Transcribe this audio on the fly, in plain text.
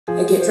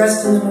I get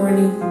dressed in the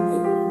morning,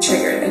 I'm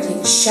triggered. I take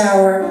a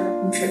shower,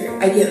 I'm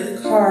triggered. I get in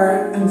the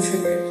car, I'm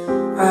triggered.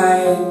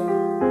 I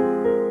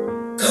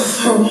go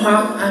for a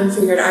walk, I'm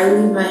triggered. I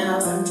leave my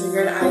house, I'm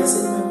triggered. I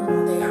sit in my room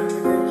all day, I'm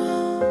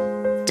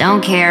triggered.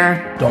 Don't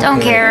care. Don't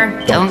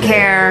care. Don't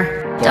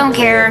care. Don't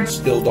care.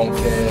 Still don't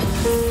care.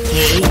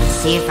 Okay,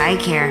 see if I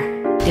care.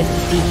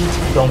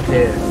 Defeat. Don't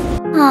care.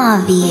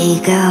 Aw,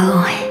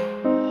 Viego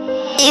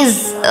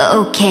is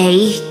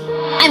okay.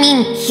 I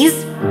mean,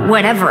 he's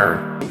whatever.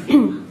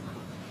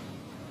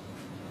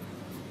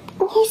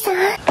 He's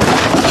not.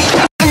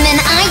 And then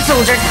I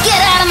told her, get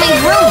out of my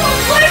room.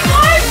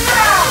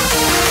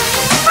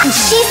 And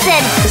she said,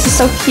 this is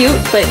so cute,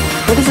 but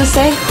what does this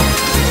say?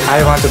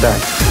 I want to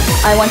die.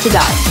 I want to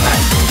die.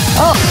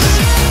 Oh.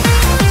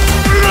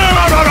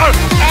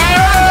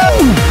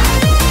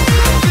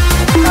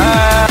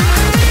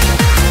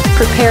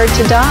 Prepared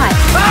to die.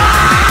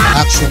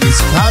 Action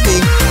is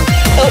coming.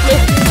 Help me.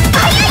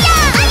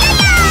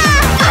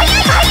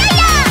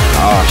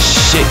 Oh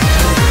shit.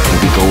 Here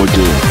we go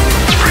again.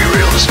 It's pretty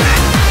real, isn't it?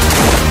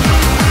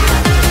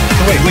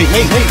 Wait,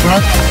 bro.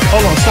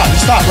 Hold on,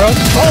 stop, bro.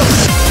 Oh.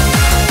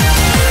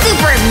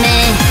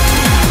 Superman.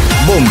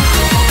 Boom.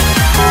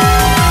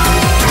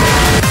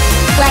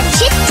 What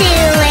you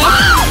doing?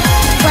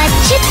 What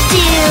you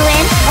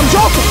doing? I'm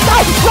joking.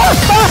 Stop.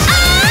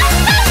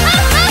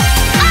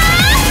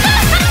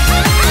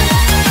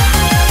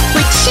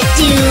 What you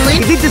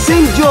doing? He did the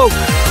same joke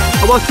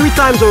about 3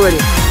 times already.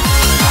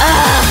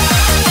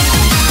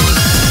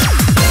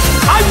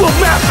 I will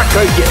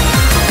massacre you.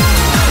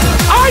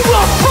 I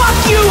will fuck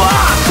you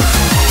up.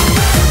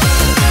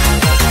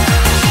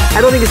 I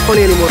don't think it's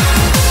funny anymore.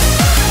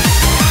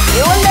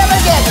 You will never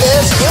get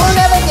this. You will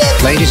never get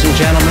this. Ladies and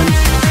gentlemen,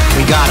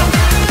 we got him.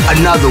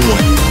 Another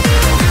one.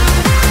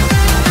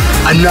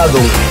 Another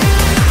one.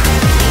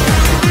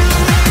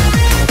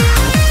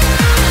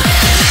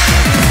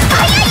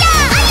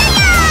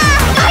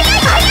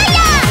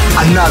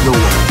 Another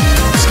one.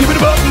 Skip it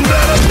up and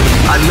down.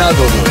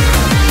 Another one.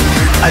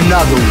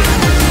 Another one.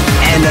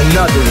 And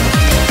another one.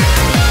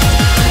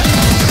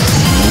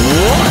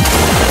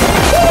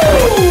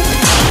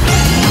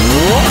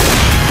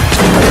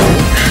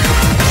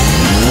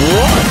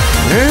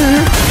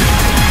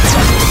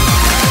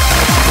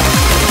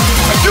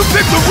 You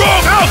picked the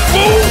wrong house,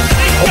 fool!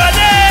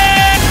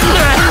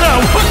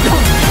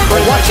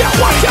 Watch out!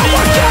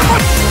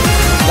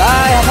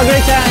 Bye, have a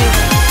great time.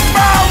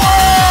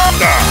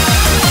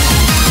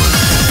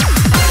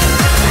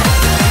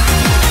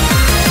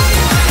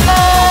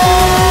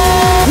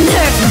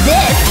 Nerf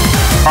this.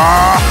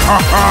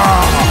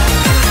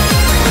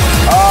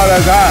 Oh,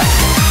 that's hot.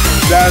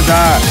 That's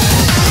hot.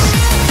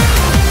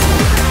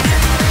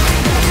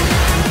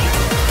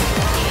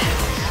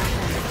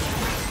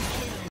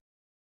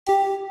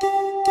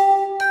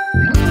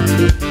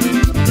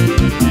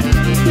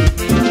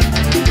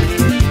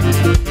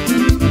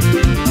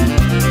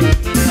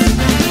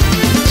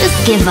 Just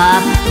give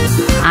up.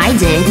 I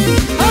did.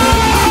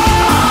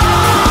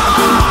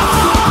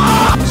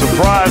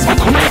 Surprise.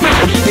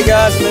 Hey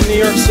guys, I'm in New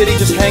York City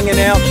just hanging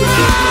out.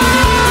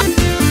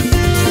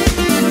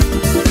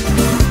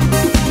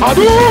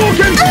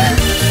 Hadouken!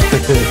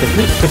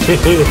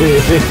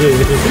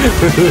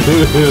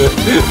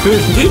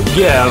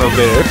 Get out of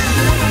there.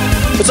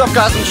 What's up,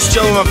 guys? I'm just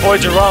chilling with my boy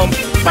Jerome.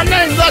 My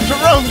name's not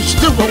Jerome, you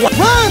stupid one.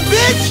 Run,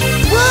 bitch!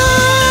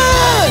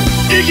 Run!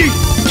 Iggy,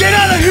 get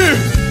out of here!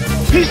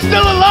 He's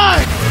still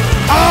alive!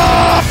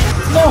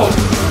 No!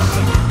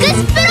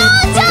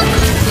 Desperado!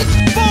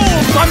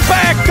 Boom! I'm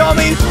back,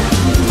 dummy!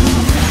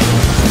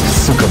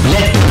 Suka,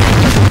 bleh.